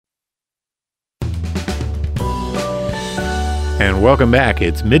And welcome back.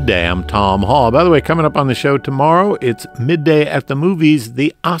 It's midday. I'm Tom Hall. By the way, coming up on the show tomorrow, it's Midday at the Movies,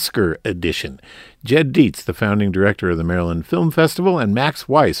 the Oscar edition. Jed Dietz, the founding director of the Maryland Film Festival, and Max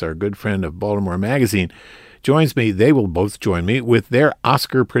Weiss, our good friend of Baltimore Magazine, joins me. They will both join me with their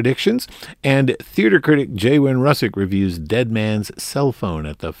Oscar predictions. And theater critic Jay Wynn Russick reviews Dead Man's Cell Phone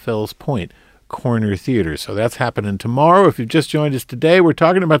at the Fells Point Corner Theater. So that's happening tomorrow. If you've just joined us today, we're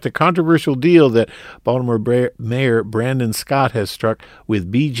talking about the controversial deal that Baltimore Mayor Brandon Scott has struck with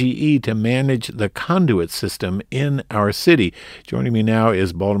BGE to manage the conduit system in our city. Joining me now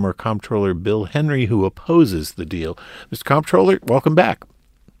is Baltimore Comptroller Bill Henry, who opposes the deal. Mr. Comptroller, welcome back.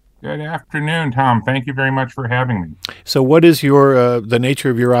 Good afternoon, Tom. Thank you very much for having me. So what is the nature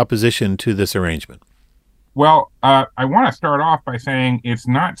of your opposition to this arrangement? Well, I want to start off by saying it's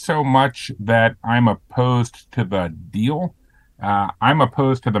not so much that I'm opposed to the deal. I'm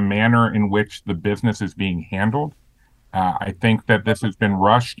opposed to the manner in which the business is being handled. I think that this has been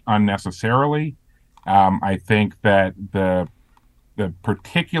rushed unnecessarily. I think that the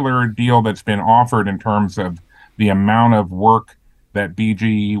particular deal that's been offered in terms of the amount of work that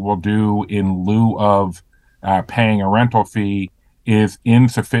BGE will do in lieu of paying a rental fee is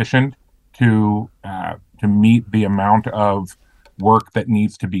insufficient to meet the amount of work that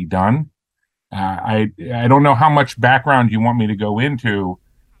needs to be done. I don't know how much background you want me to go into,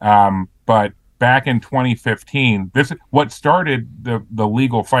 but back in 2015, this what started the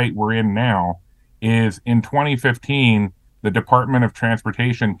legal fight we're in now. Is in 2015, the Department of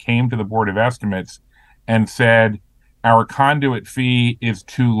Transportation came to the Board of Estimates and said, our conduit fee is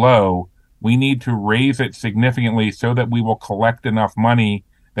too low. We need to raise it significantly so that we will collect enough money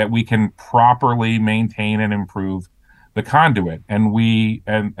that we can properly maintain and improve the conduit. And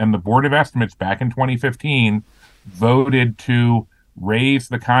the Board of Estimates back in 2015 voted to raise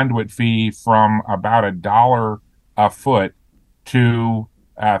the conduit fee from about $1 a foot to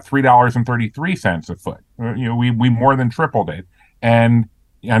 $3.33 a foot. We more than tripled it. And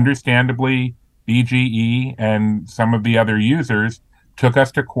understandably, BGE and some of the other users took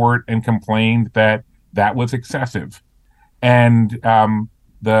us to court and complained that that was excessive. And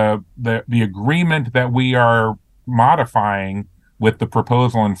the agreement that we are modifying with the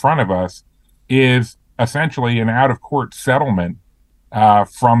proposal in front of us is essentially an out-of-court settlement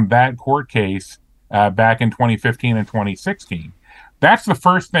from that court case back in 2015 and 2016. That's the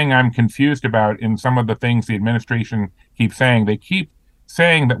first thing I'm confused about in some of the things the administration keeps saying. They keep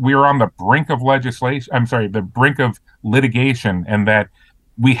saying that we're on the brink of the brink of litigation, and that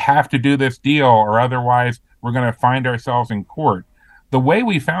we have to do this deal or otherwise we're going to find ourselves in court. The way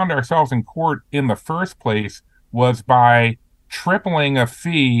we found ourselves in court in the first place was by tripling a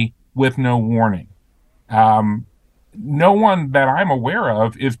fee with no warning. No one that I'm aware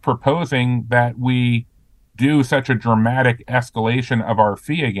of is proposing that we do such a dramatic escalation of our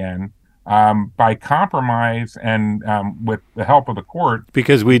fee again by compromise and with the help of the court.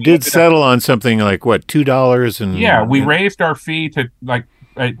 Because we did settle on something like, what, $2? Yeah, we raised our fee to like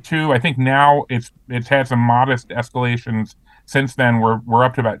 $2. I think now it's had some modest escalations. Since then, we're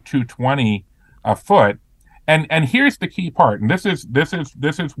up to about $2.20 a foot, and here's the key part, and this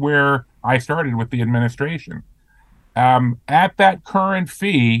is where I started with the administration. At that current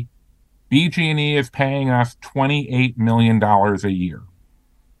fee, BG&E is paying us $28 million a year.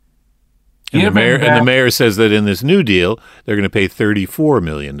 And the mayor says that in this new deal, they're going to pay $34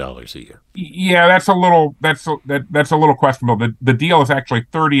 million a year. Yeah, that's a little questionable. The deal is actually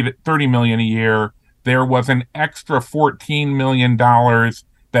 $30 million a year. There was an extra $14 million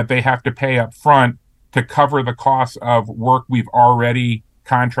that they have to pay up front to cover the costs of work we've already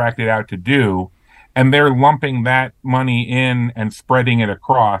contracted out to do. And they're lumping that money in and spreading it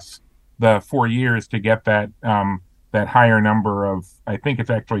across the 4 years to get that higher number of, I think it's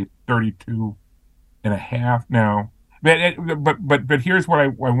actually 32 and a half now. But here's what I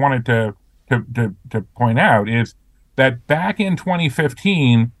wanted to point out is that back in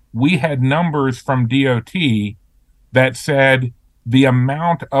 2015, we had numbers from DOT that said the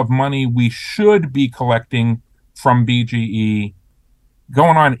amount of money we should be collecting from BGE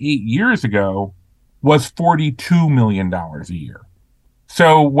going on 8 years ago was $42 million a year.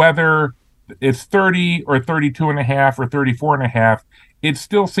 So whether it's 30 or 32 and a half or 34 and a half, it's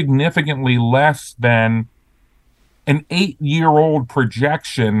still significantly less than an 8-year-old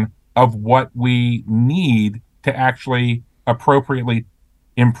projection of what we need to actually appropriately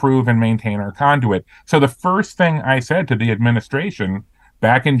improve and maintain our conduit. So the first thing I said to the administration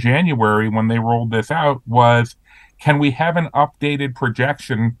back in January when they rolled this out was, can we have an updated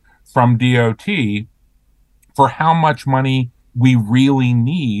projection from DOT for how much money we really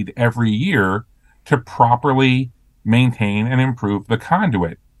need every year to properly maintain and improve the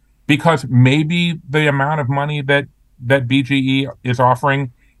conduit, because maybe the amount of money that BGE is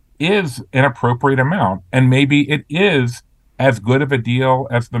offering is an appropriate amount, and maybe it is as good of a deal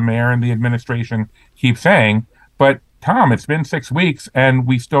as the mayor and the administration keep saying. But Tom, it's been 6 weeks and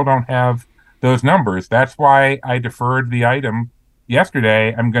we still don't have those numbers. That's why I deferred the item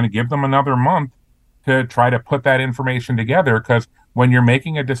yesterday. I'm going to give them another month to try to put that information together, because when you're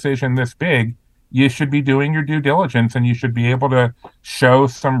making a decision this big, you should be doing your due diligence, and you should be able to show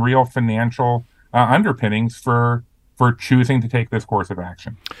some real financial underpinnings for choosing to take this course of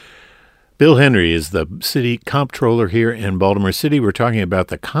action. Bill Henry is the city comptroller here in Baltimore City. We're talking about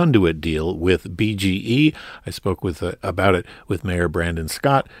the conduit deal with BGE. I spoke about it with Mayor Brandon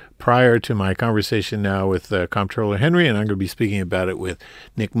Scott prior to my conversation now with Comptroller Henry, and I'm going to be speaking about it with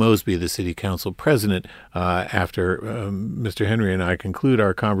Nick Mosby, the city council president, after Mr. Henry and I conclude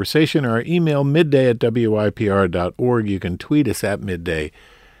our conversation. Our email, midday@wypr.org. You can tweet us at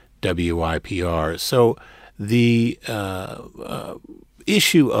midday_WYPR. So the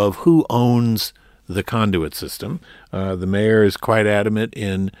issue of who owns the conduit system. The mayor is quite adamant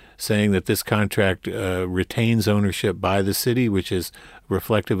in saying that this contract retains ownership by the city, which is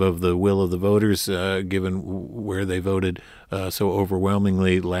reflective of the will of the voters, given where they voted so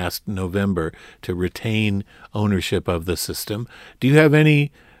overwhelmingly last November to retain ownership of the system. Do you have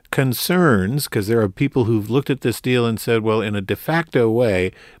any concerns? Because there are people who've looked at this deal and said, well, in a de facto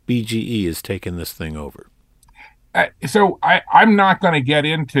way, BGE has taken this thing over. So I'm not going to get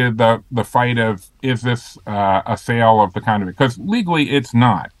into the fight of, is this a sale of the conduit, because legally it's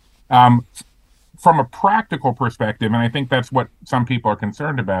not. From a practical perspective, and I think that's what some people are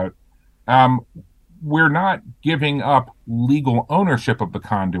concerned about, we're not giving up legal ownership of the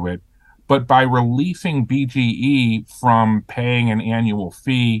conduit, but by releasing BGE from paying an annual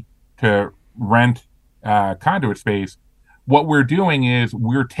fee to rent conduit space, what we're doing is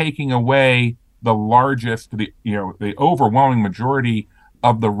we're taking away the overwhelming majority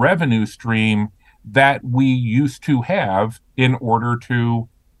of the revenue stream that we used to have in order to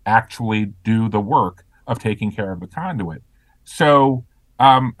actually do the work of taking care of the conduit. So,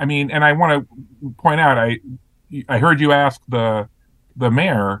 and I want to point out, I heard you ask the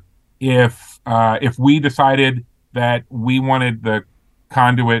mayor if we decided that we wanted the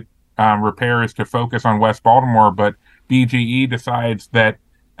conduit repairs to focus on West Baltimore, but BGE decides that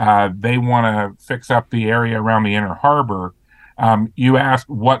they want to fix up the area around the Inner Harbor. You asked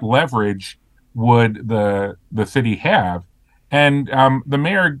what leverage would the city have, and the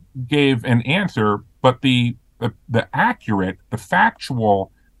mayor gave an answer, but the accurate, the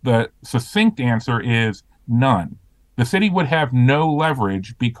factual, the succinct answer is none. The city would have no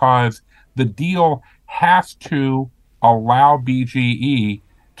leverage because the deal has to allow BGE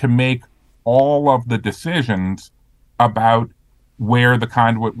to make all of the decisions about where the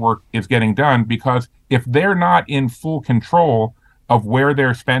conduit work is getting done, because if they're not in full control of where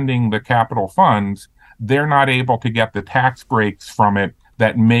they're spending the capital funds, they're not able to get the tax breaks from it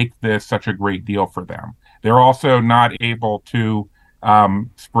that make this such a great deal for them. They're also not able to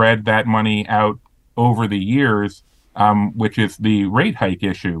spread that money out over the years, which is the rate hike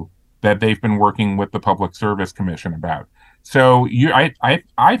issue that they've been working with the Public Service Commission about. So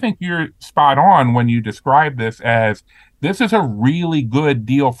I think you're spot on when you describe this as, this is a really good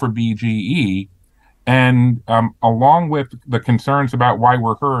deal for BGE, and along with the concerns about why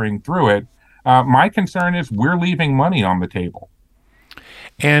we're hurrying through it, my concern is we're leaving money on the table.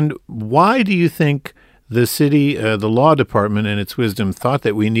 And why do you think the city, the law department in its wisdom, thought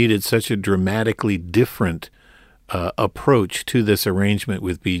that we needed such a dramatically different approach to this arrangement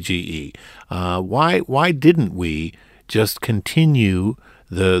with BGE? Why didn't we just continue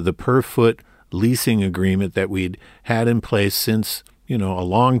the per foot leasing agreement that we'd had in place since, a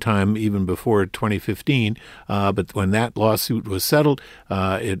long time, even before 2015. But when that lawsuit was settled,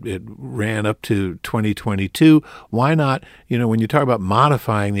 it ran up to 2022. Why not, when you talk about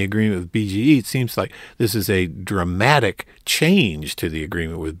modifying the agreement with BGE, it seems like this is a dramatic change to the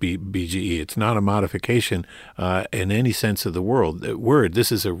agreement with BGE. It's not a modification in any sense of the word.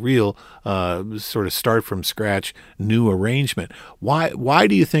 This is a real sort of start from scratch new arrangement. Why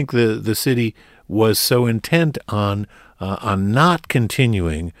do you think the city was so intent on not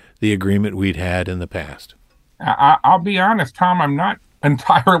continuing the agreement we'd had in the past? I'll be honest, Tom, I'm not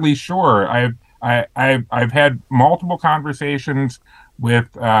entirely sure. I've had multiple conversations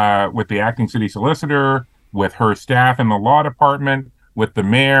with the acting city solicitor, with her staff in the law department, with the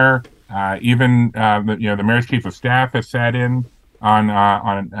mayor. Even the mayor's chief of staff has sat in on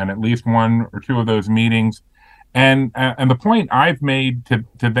at least one or two of those meetings. And the point I've made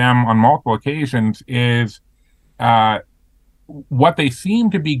to them on multiple occasions is, what they seem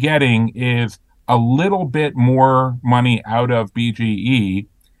to be getting is a little bit more money out of BGE.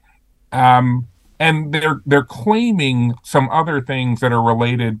 And they're claiming some other things that are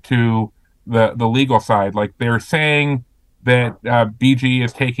related to the legal side. Like they're saying that BGE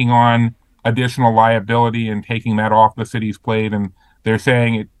is taking on additional liability and taking that off the city's plate, and they're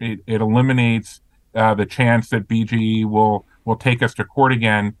saying it eliminates the chance that BGE will take us to court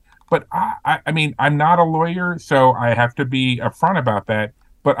again. But I mean, I'm not a lawyer, so I have to be upfront about that.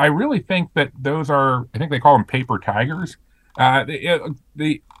 But I really think that those are, I think they call them paper tigers. We're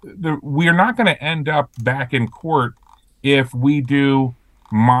not going to end up back in court if we do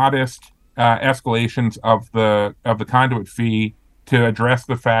modest escalations of the conduit fee to address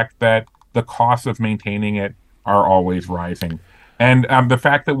the fact that the costs of maintaining it are always rising. And the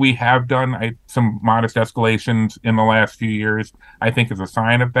fact that we have done some modest escalations in the last few years, I think, is a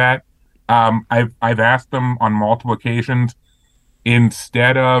sign of that. I've asked them on multiple occasions,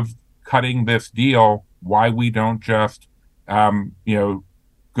 instead of cutting this deal, why we don't just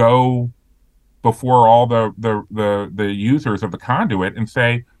go before all the users of the conduit and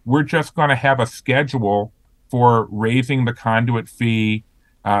say, we're just going to have a schedule for raising the conduit fee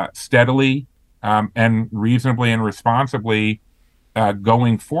steadily and reasonably and responsibly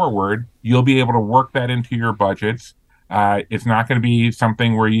going forward. You'll be able to work that into your budgets. It's not going to be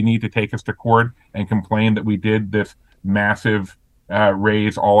something where you need to take us to court and complain that we did this massive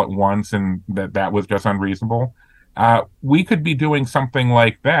raise all at once and that was just unreasonable. We could be doing something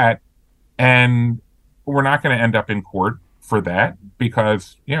like that, and we're not going to end up in court for that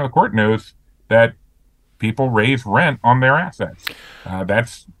because, the court knows that people raise rent on their assets.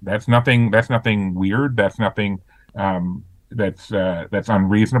 That's nothing weird. That's nothing that's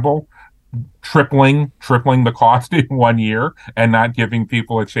unreasonable. Tripling the cost in 1 year and not giving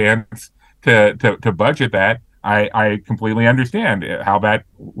people a chance to budget that. I completely understand how that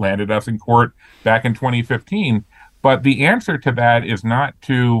landed us in court back in 2015. But the answer to that is not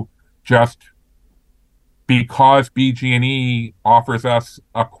to just, because BG&E offers us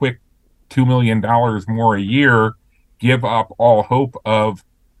a quick $2 million more a year, give up all hope of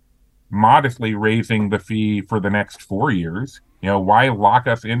modestly raising the fee for the next 4 years. Why lock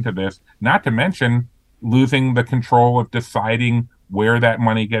us into this? Not to mention losing the control of deciding where that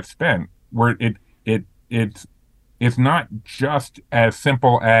money gets spent. Where it's not just as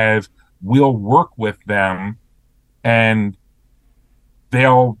simple as we'll work with them and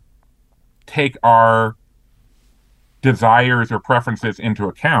they'll take our desires or preferences into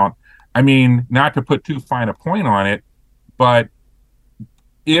account. I mean, not to put too fine a point on it, but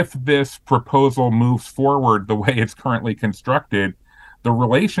if this proposal moves forward the way it's currently constructed, the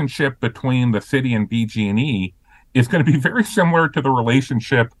relationship between the city and BG&E is going to be very similar to the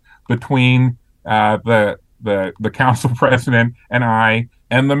relationship between the council president and I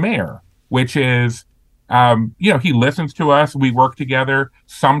and the mayor, which is, he listens to us. We work together.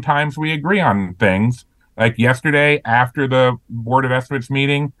 Sometimes we agree on things. Like yesterday, after the Board of Estimates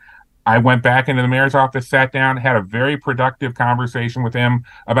meeting, I went back into the mayor's office, sat down, had a very productive conversation with him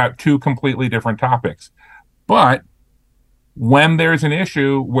about two completely different topics. But when there's an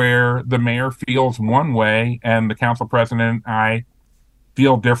issue where the mayor feels one way and the council president and I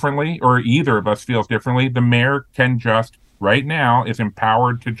feel differently, or either of us feels differently, the mayor can just, right now, is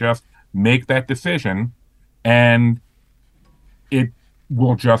empowered to just make that decision, and it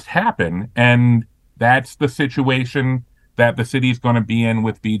will just happen. And that's the situation that the city's going to be in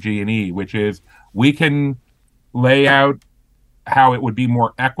with BG&E, which is we can lay out how it would be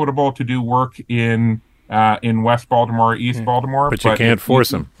more equitable to do work in West Baltimore, East Baltimore. But you can't force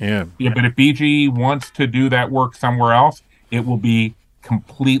them. Yeah. But if BG wants to do that work somewhere else, it will be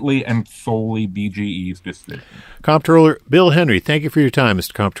completely and solely BGE's decision. Comptroller Bill Henry, thank you for your time,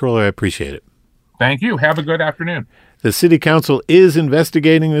 Mr. Comptroller. I appreciate it. Thank you. Have a good afternoon. The City Council is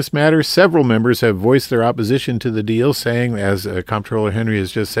investigating this matter. Several members have voiced their opposition to the deal, saying, as Comptroller Henry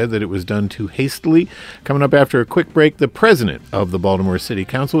has just said, that it was done too hastily. Coming up after a quick break, the president of the Baltimore City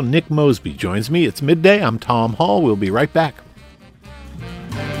Council, Nick Mosby, joins me. It's midday. I'm Tom Hall. We'll be right back.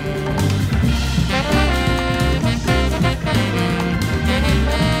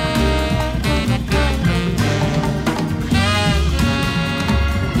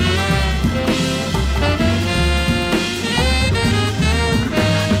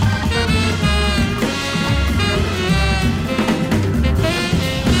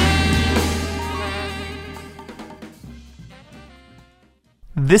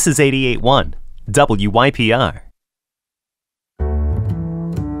 This is 88.1 WYPR.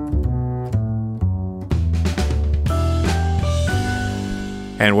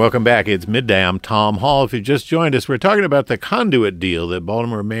 And welcome back. It's Midday. I'm Tom Hall. If you just joined us, we're talking about the conduit deal that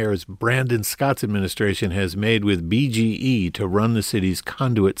Baltimore Mayor's Brandon Scott's administration has made with BGE to run the city's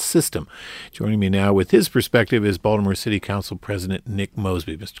conduit system. Joining me now with his perspective is Baltimore City Council President Nick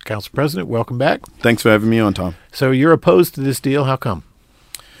Mosby. Mr. Council President, welcome back. Thanks for having me on, Tom. So you're opposed to this deal. How come?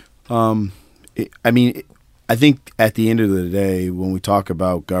 I think at the end of the day, when we talk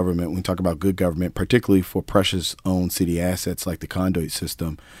about government, when we talk about good government, particularly for precious owned city assets like the conduit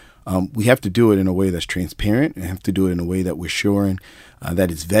system, we have to do it in a way that's transparent and have to do it in a way that we're assuring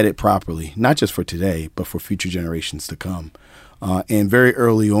that it's vetted properly, not just for today, but for future generations to come. And very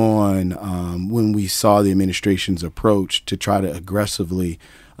early on, when we saw the administration's approach to try to aggressively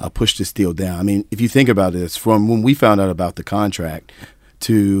push this deal down, I mean, if you think about this, from when we found out about the contract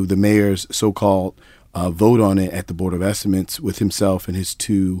to the mayor's so-called vote on it at the Board of Estimates with himself and his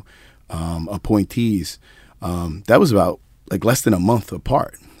two appointees, that was about like less than a month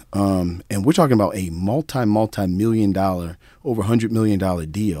apart. And we're talking about a multi-million dollar, over $100 million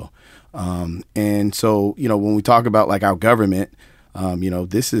deal. And so, when we talk about like our government,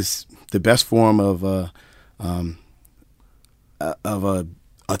 this is the best form of a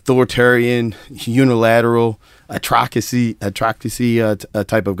authoritarian, unilateral, autocracy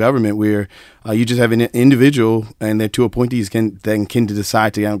type of government where you just have an individual and their two appointees can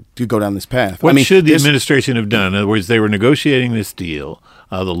decide to go down this path. What should the administration have done? In other words, they were negotiating this deal.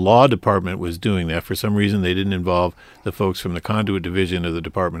 The law department was doing that. For some reason, they didn't involve the folks from the conduit division of the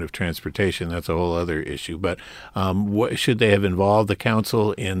Department of Transportation. That's a whole other issue. But what should they have involved the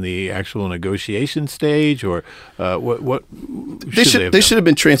council in the actual negotiation stage, or what they should have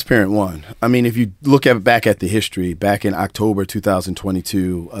been transparent? One, I mean, if you look back at the history, back in October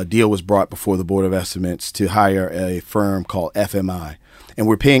 2022, a deal was brought before the Board of Estimates to hire a firm called FMI. And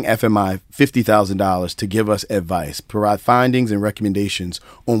we're paying FMI $50,000 to give us advice, provide findings and recommendations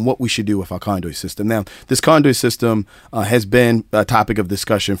on what we should do with our conduit system. Now, this conduit system has been a topic of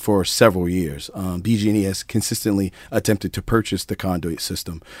discussion for several years. BG&E has consistently attempted to purchase the conduit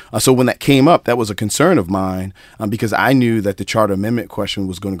system. So when that came up, that was a concern of mine because I knew that the charter amendment question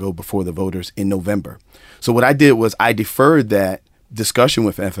was going to go before the voters in November. So what I did was I deferred that discussion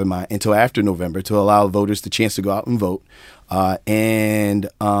with FMI until after November to allow voters the chance to go out and vote and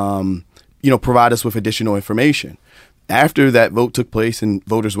provide us with additional information. After that vote took place and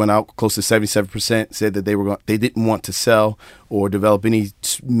voters went out, close to 77% said that they didn't want to sell or develop any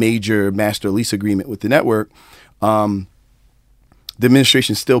major master lease agreement with the network. The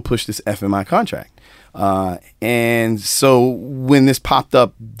administration still pushed this FMI contract. And so when this popped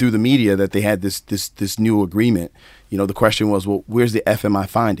up through the media that they had this new agreement, the question was, well, where's the FMI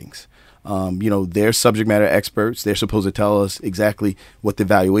findings? They're subject matter experts. They're supposed to tell us exactly what the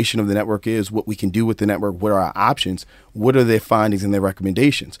valuation of the network is, what we can do with the network, what are our options, what are their findings and their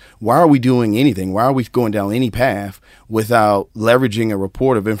recommendations. Why are we doing anything? Why are we going down any path without leveraging a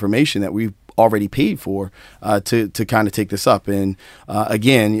report of information that we've already paid for to kind of take this up? And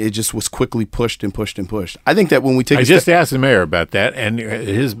again, it just was quickly pushed and pushed and pushed. I think that when we take I just asked the mayor about that, and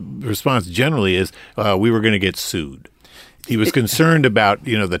his response generally is we were going to get sued. He was concerned about,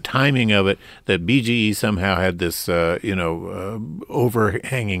 the timing of it, that BGE somehow had this,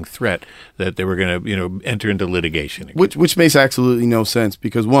 overhanging threat that they were going to, enter into litigation again. Which makes absolutely no sense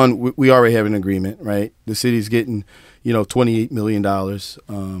because, one, we already have an agreement, right? The city's getting, $28 million.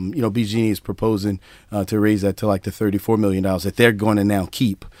 BGE is proposing to raise that to like the $34 million that they're going to now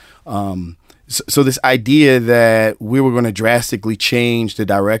keep. So this idea that we were going to drastically change the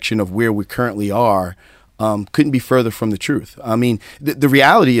direction of where we currently are couldn't be further from the truth. I mean, the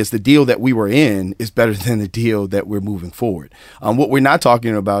reality is the deal that we were in is better than the deal that we're moving forward. What we're not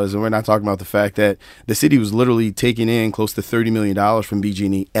talking about is we're not talking about the fact that the city was literally taking in close to $30 million from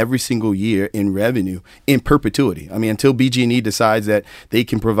BG&E every single year in revenue in perpetuity. I mean, until BG&E decides that they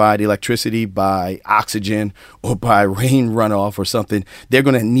can provide electricity by oxygen or by rain runoff or something, they're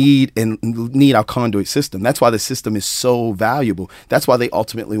going to need our conduit system. That's why the system is so valuable. That's why they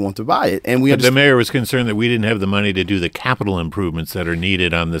ultimately want to buy it. And the mayor was concerned that we didn't have the money to do the capital improvements that are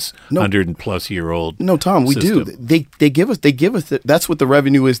needed on this 100-plus-year-old. No, Tom, we system. do. They give us. That's what the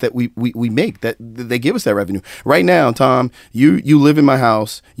revenue is that we make. That they give us that revenue. Right now, Tom, you live in my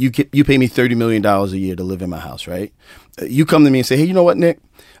house. You pay me $30 million a year to live in my house, right? You come to me and say, hey, you know what, Nick?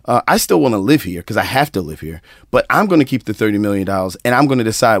 I still want to live here because I have to live here, but I'm going to keep the $30 million and I'm going to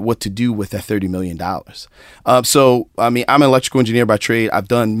decide what to do with that $30 million. So, I mean, I'm an electrical engineer by trade. I've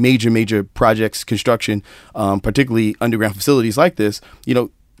done major projects, construction, particularly underground facilities like this.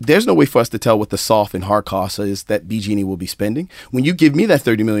 there's no way for us to tell what the soft and hard cost is that BG&E will be spending. When you give me that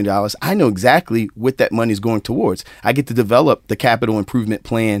 $30 million, I know exactly what that money is going towards. I get to develop the capital improvement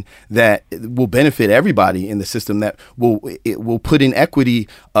plan that will benefit everybody in the system, that will put in equity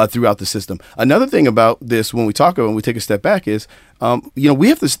throughout the system. Another thing about this, when we take a step back, is we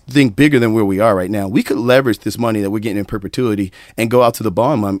have to think bigger than where we are right now. We could leverage this money that we're getting in perpetuity and go out to the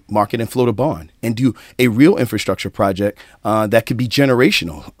bond market and float a bond and do a real infrastructure project that could be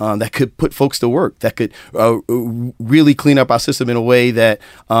generational, that could put folks to work, that could really clean up our system in a way that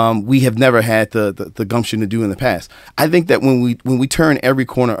we have never had the gumption to do in the past. I think that when we turn every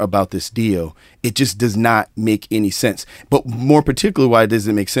corner about this deal, it just does not make any sense. But more particularly, why it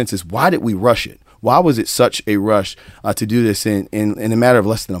doesn't make sense is, why did we rush it? Why was it such a rush to do this in a matter of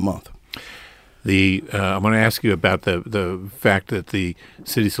less than a month? I'm going to ask you about the fact that the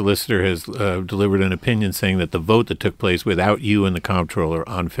city solicitor has delivered an opinion saying that the vote that took place without you and the comptroller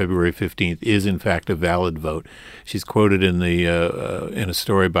on February 15th is in fact a valid vote. She's quoted in a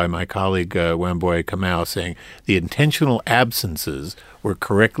story by my colleague Wamboy Kamau saying the intentional absences were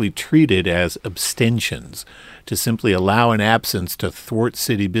correctly treated as abstentions. To simply allow an absence to thwart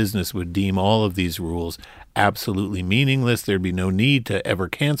city business would deem all of these rules absolutely meaningless. There'd be no need to ever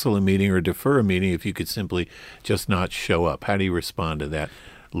cancel a meeting or defer a meeting if you could simply just not show up. How do you respond to that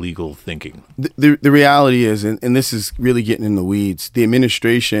legal thinking? The reality is, and this is really getting in the weeds, the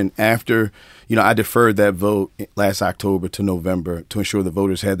administration, after I deferred that vote last October to November to ensure the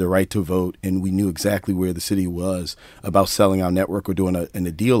voters had the right to vote, and we knew exactly where the city was about selling our network or doing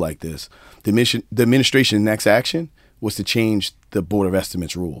a deal like this. The administration's next action was to change the Board of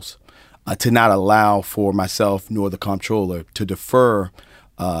Estimates rules, to not allow for myself nor the comptroller to defer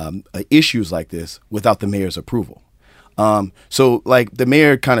issues like this without the mayor's approval. So like the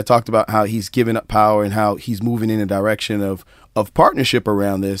mayor kind of talked about how he's giving up power and how he's moving in a direction of partnership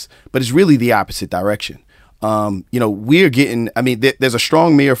around this, but it's really the opposite direction. We're getting, there's a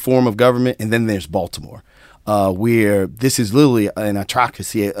strong mayor form of government, and then there's Baltimore. Where this is literally an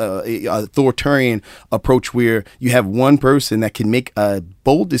autocracy, an authoritarian approach where you have one person that can make a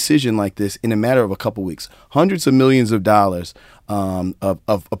bold decision like this in a matter of a couple weeks. Hundreds of millions of dollars of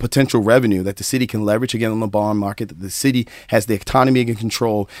a potential revenue that the city can leverage again on the bond market, that the city has the autonomy and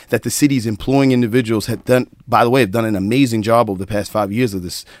control, that the city's employing individuals have done an amazing job over the past 5 years of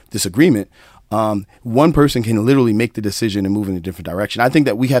this agreement. One person can literally make the decision and move in a different direction. I think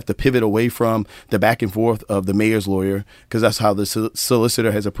that we have to pivot away from the back and forth of the mayor's lawyer, because that's how the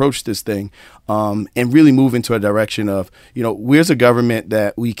solicitor has approached this thing, and really move into a direction of, where's a government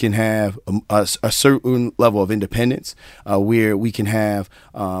that we can have a certain level of independence, where we can have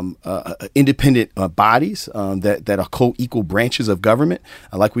independent bodies that are co-equal branches of government,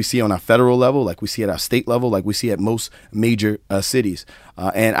 like we see on our federal level, like we see at our state level, like we see at most major cities.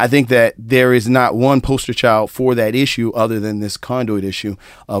 And I think that there is not one poster child for that issue other than this conduit issue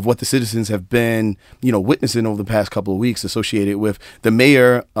of what the citizens have been, witnessing over the past couple of weeks associated with the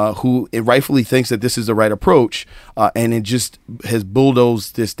mayor, who rightfully thinks that this is the right approach, and it just has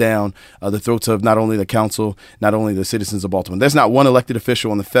bulldozed this down the throats of not only the council, not only the citizens of Baltimore. There's not one elected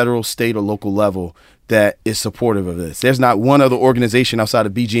official on the federal, state, or local level that is supportive of this. There's not one other organization outside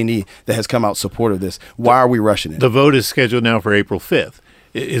of BG&E that has come out supportive of this. Why are we rushing it? The vote is scheduled now for April 5th.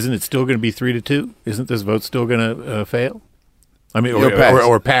 Isn't it still going to be 3-2? Isn't this vote still going to fail?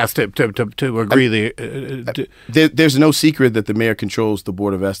 Or pass to agree. There's no secret that the mayor controls the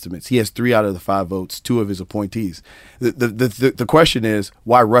Board of Estimates. He has 3 out of the 5 votes, 2 of his appointees. The question is,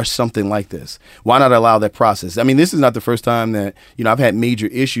 why rush something like this? Why not allow that process? This is not the first time that I've had major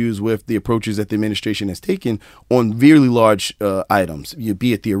issues with the approaches that the administration has taken on really large items.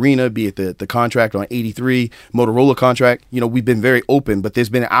 Be it the arena, be it the contract on 83, Motorola contract. We've been very open, but there's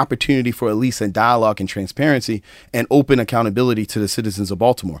been an opportunity for at least a dialogue and transparency and open accountability to the citizens of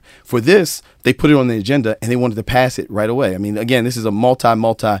Baltimore. For this, they put it on the agenda and they wanted to pass it right away. Again, this is a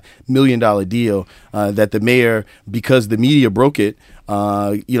multi-million-dollar deal that the mayor, because the media broke it,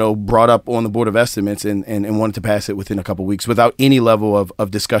 brought up on the Board of Estimates and wanted to pass it within a couple of weeks without any level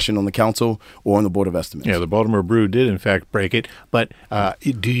of discussion on the council or on the Board of Estimates. Yeah, the Baltimore Brew did, in fact, break it. But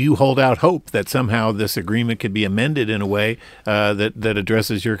do you hold out hope that somehow this agreement could be amended in a way that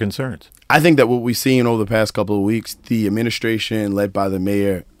addresses your concerns? I think that what we've seen over the past couple of weeks, the administration led by the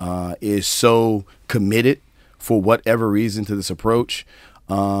mayor is so committed for whatever reason to this approach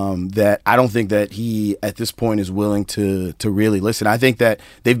that I don't think that he at this point is willing to really listen. I think that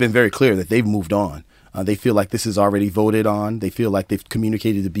they've been very clear that they've moved on. They feel like this is already voted on. They feel like they've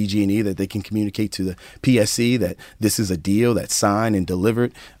communicated to BG&E that they can communicate to the PSC that this is a deal that's signed and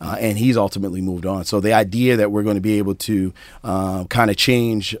delivered, and he's ultimately moved on. So the idea that we're going to be able to kind of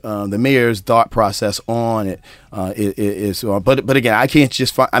change the mayor's thought process on it is. But again, I can't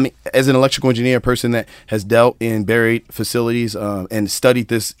just find. I mean, as an electrical engineer, person that has dealt in buried facilities and studied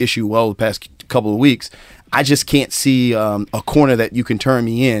this issue well the past couple of weeks, I just can't see a corner that you can turn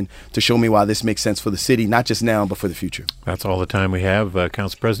me in to show me why this makes sense for the city, not just now, but for the future. That's all the time we have,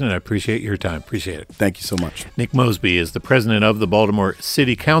 Council President. I appreciate your time. Appreciate it. Thank you so much. Nick Mosby is the president of the Baltimore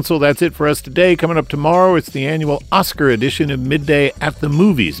City Council. That's it for us today. Coming up tomorrow, it's the annual Oscar edition of Midday at the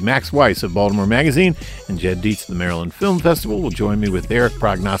Movies. Max Weiss of Baltimore Magazine and Jed Dietz of the Maryland Film Festival will join me with their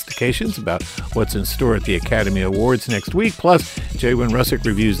prognostications about what's in store at the Academy Awards next week. Plus, Jay Wynn Russick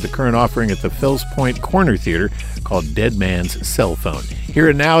reviews the current offering at the Fells Point Corner Theater called Dead Man's Cell Phone. Here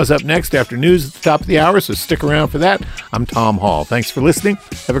and Now is up next after news at the top of the hour, so stick around for that. I'm Tom Hall. Thanks for listening.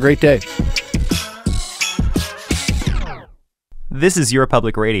 Have a great day. This is Your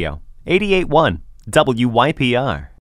Public Radio, 88.1 WYPR.